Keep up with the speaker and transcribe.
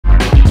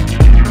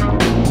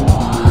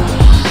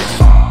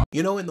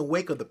You know, in the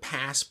wake of the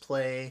pass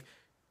play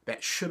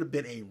that should have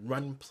been a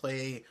run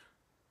play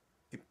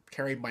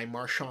carried by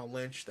Marshawn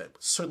Lynch that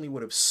certainly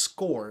would have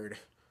scored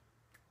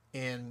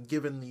and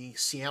given the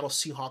Seattle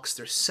Seahawks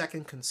their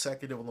second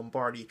consecutive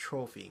Lombardi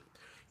trophy,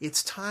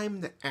 it's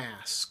time to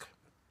ask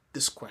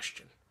this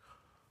question.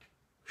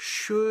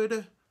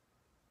 Should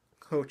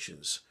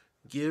coaches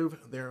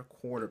give their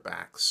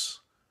quarterbacks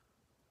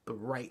the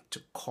right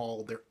to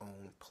call their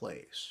own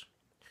plays?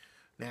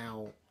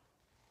 Now,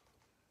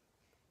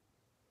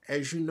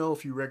 as you know,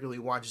 if you regularly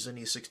watch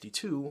Zinnia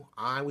 62,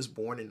 I was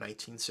born in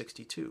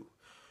 1962.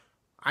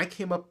 I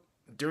came up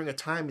during a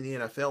time in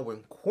the NFL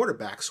when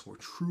quarterbacks were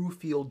true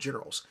field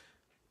generals.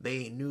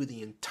 They knew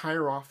the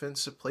entire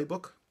offensive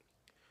playbook.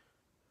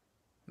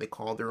 They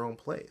called their own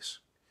plays.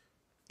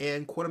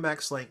 And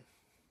quarterbacks like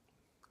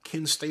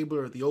Ken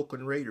Stabler of the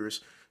Oakland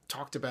Raiders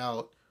talked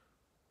about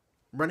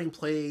running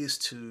plays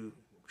to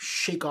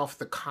shake off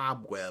the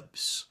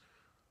cobwebs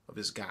of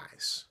his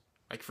guys.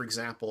 Like, for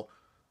example,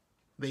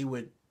 they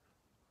would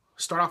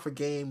start off a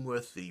game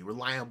with the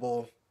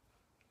reliable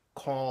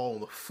call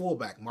on the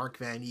fullback, Mark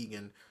Van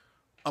Egan,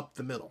 up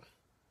the middle.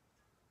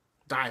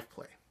 Dive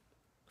play.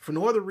 For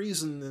no other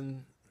reason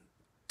than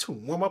to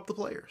warm up the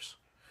players.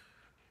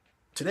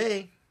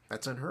 Today,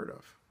 that's unheard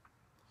of.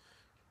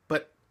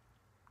 But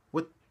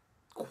with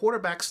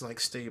quarterbacks like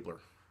Stabler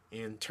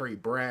and Terry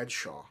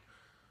Bradshaw,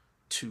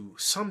 to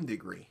some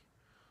degree,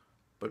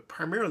 but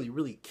primarily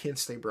really Ken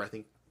Stabler, I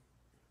think,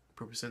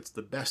 represents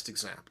the best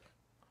example,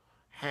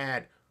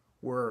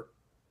 were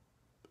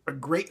a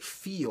great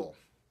feel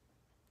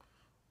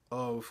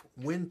of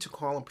when to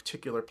call a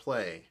particular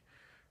play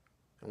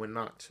and when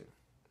not to.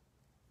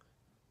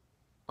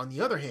 On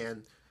the other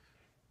hand,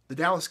 the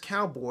Dallas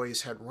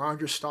Cowboys had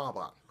Roger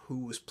Staubach,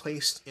 who was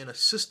placed in a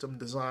system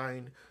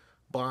designed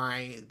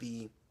by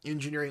the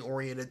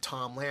engineering-oriented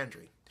Tom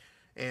Landry.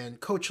 And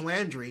Coach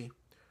Landry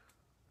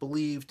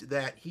believed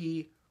that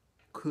he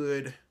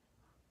could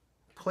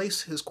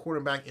place his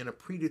quarterback in a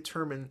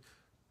predetermined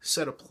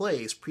set of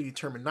plays,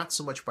 predetermined not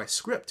so much by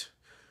script,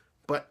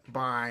 but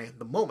by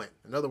the moment.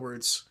 In other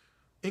words,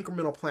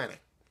 incremental planning.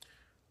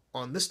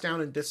 On this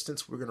down and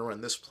distance, we're going to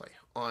run this play.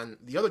 On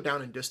the other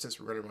down and distance,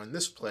 we're going to run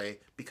this play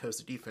because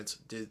the defense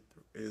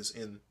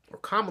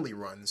commonly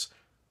runs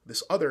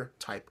this other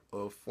type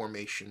of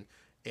formation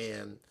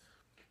and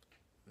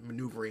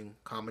maneuvering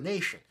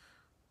combination,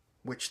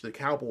 which the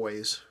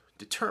Cowboys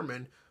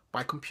determined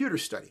by computer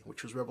study,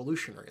 which was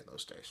revolutionary in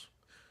those days.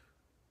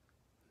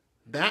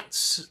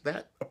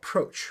 That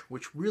approach,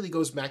 which really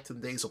goes back to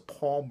the days of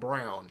Paul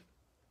Brown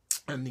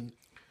and the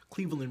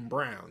Cleveland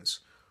Browns,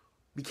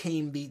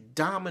 became the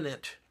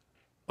dominant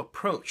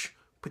approach,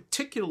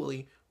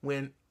 particularly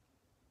when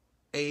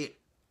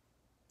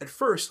at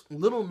first,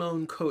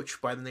 little-known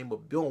coach by the name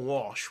of Bill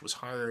Walsh was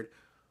hired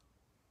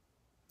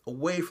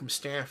away from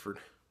Stanford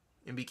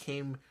and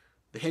became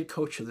the head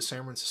coach of the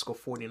San Francisco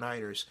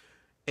 49ers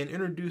and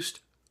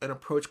introduced an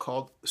approach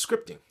called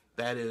scripting.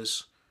 That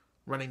is,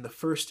 running the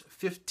first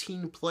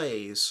 15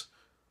 plays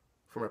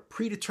from a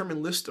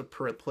predetermined list of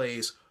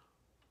plays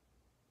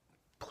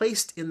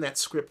placed in that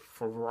script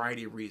for a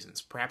variety of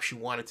reasons. Perhaps you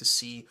wanted to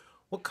see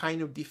what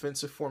kind of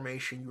defensive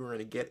formation you were going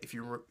to get if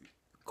you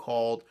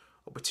called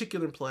a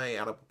particular play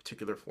out of a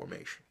particular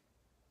formation.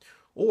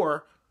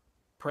 Or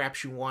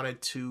perhaps you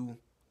wanted to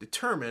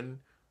determine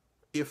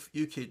if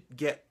you could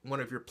get one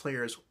of your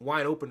players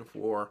wide open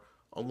for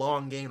a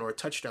long gain or a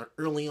touchdown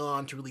early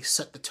on to really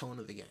set the tone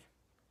of the game.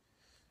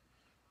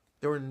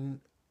 There were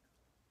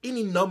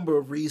any number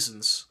of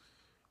reasons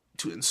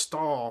to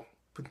install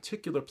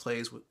particular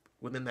plays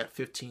within that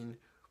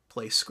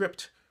 15-play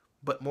script,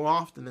 but more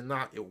often than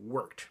not, it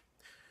worked.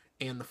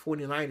 And the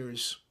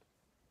 49ers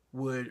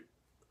would,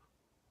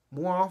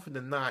 more often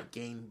than not,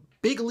 gain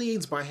big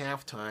leads by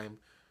halftime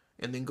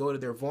and then go to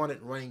their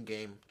vaunted running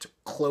game to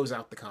close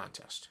out the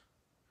contest.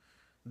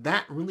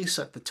 That really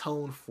set the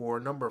tone for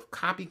a number of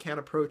copycat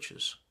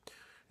approaches,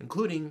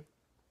 including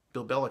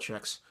Bill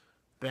Belichick's,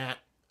 that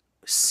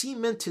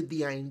cemented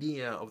the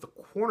idea of the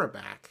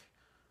quarterback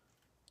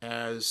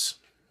as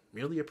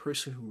merely a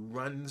person who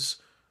runs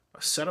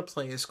a set of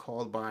plays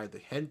called by the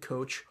head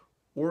coach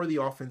or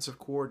the offensive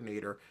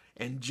coordinator,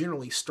 and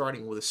generally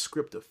starting with a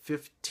script of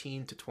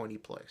 15 to 20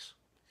 plays.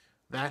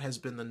 That has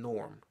been the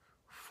norm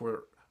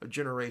for a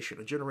generation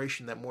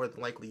that more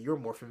than likely you're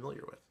more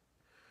familiar with.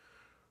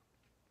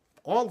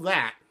 All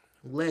that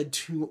led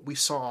to what we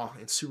saw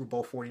in Super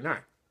Bowl 49.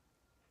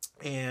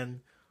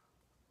 And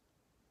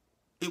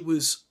it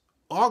was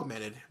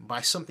augmented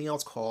by something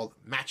else called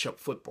matchup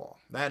football.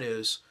 That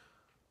is,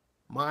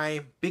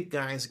 my big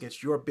guys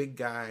against your big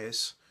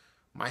guys,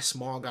 my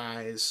small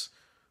guys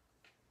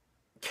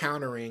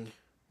countering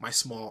my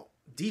small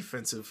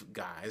defensive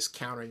guys,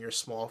 countering your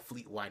small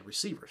fleet wide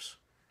receivers,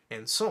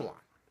 and so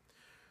on.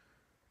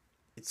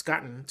 It's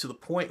gotten to the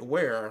point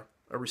where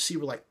a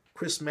receiver like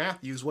Chris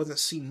Matthews wasn't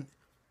seen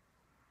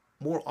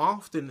more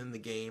often in the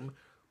game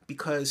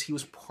because he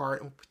was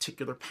part of a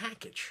particular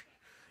package.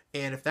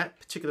 And if that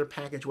particular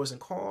package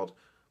wasn't called,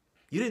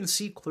 you didn't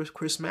see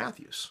Chris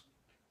Matthews.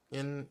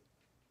 And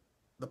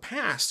the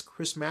past,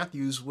 Chris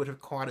Matthews would have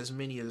caught as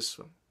many as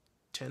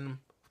 10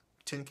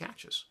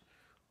 catches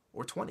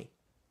or 20.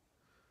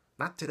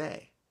 Not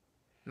today.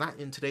 Not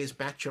in today's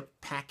matchup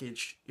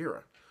package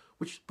era.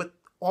 But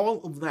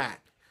all of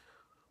that,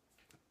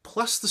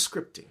 plus the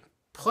scripting,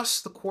 plus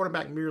the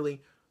quarterback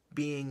merely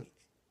being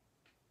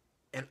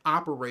an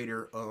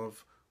operator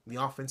of the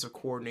offensive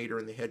coordinator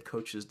and the head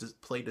coach's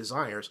play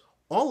desires,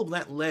 all of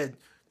that led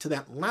to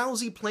that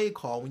lousy play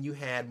call when you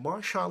had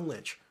Marshawn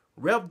Lynch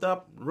revved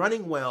up,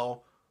 running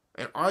well,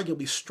 and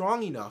arguably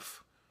strong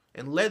enough,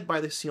 and led by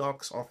the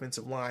Seahawks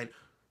offensive line,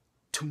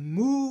 to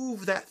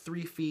move that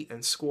 3 feet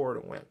and score to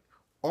win.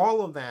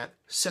 All of that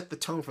set the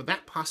tone for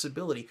that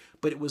possibility,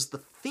 but it was the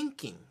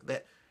thinking,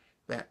 that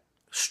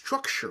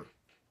structure,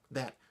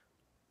 that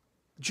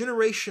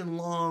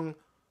generation-long,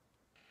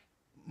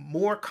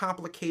 more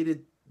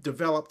complicated,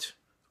 developed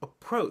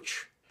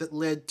approach that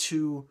led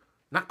to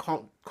not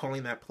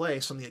calling that play,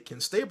 something that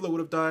Ken Stabler would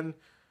have done,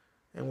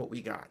 and what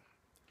we got.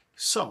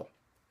 So,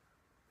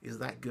 is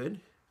that good?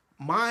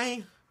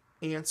 My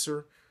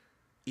answer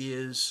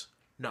is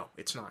no,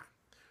 it's not.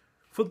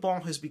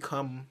 Football has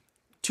become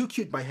too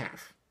cute by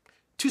half,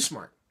 too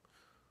smart.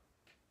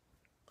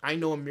 I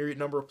know a myriad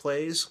number of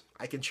plays.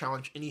 I can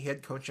challenge any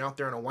head coach out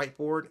there on a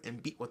whiteboard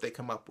and beat what they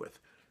come up with.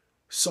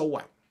 So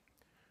what?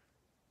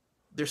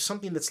 There's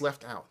something that's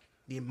left out.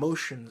 The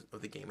emotion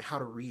of the game, how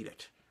to read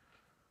it.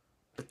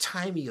 The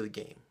timing of the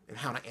game, and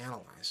how to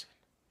analyze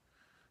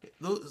it.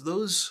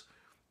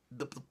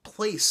 The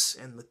place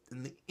and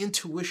the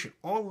intuition,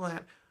 all of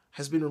that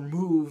has been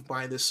removed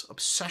by this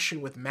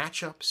obsession with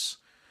matchups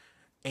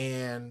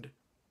and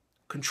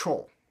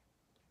control.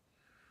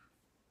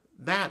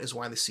 That is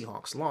why the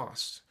Seahawks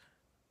lost.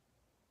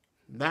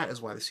 That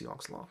is why the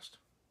Seahawks lost.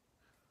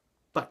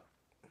 But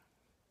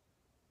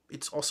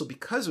it's also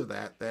because of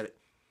that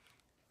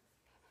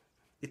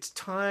it's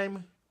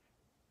time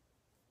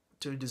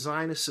to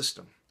design a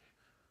system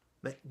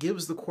that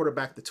gives the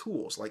quarterback the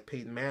tools, like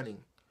Peyton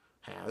Manning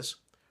has,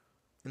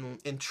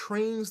 and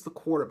trains the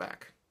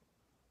quarterback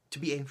to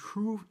be a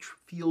true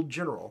field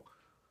general,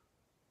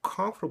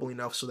 comfortable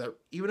enough so that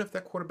even if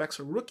that quarterback's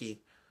a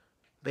rookie,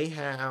 they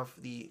have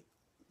the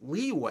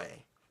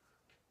leeway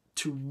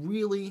to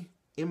really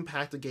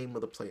impact the game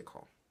with a play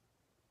call.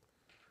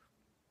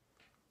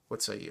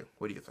 What say you?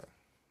 What do you think?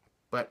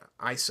 But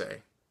I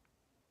say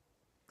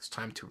it's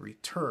time to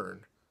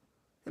return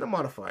in a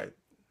modified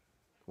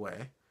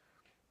way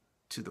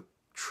to the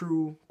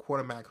true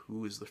quarterback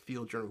who is the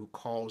field general, who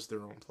calls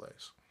their own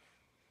plays.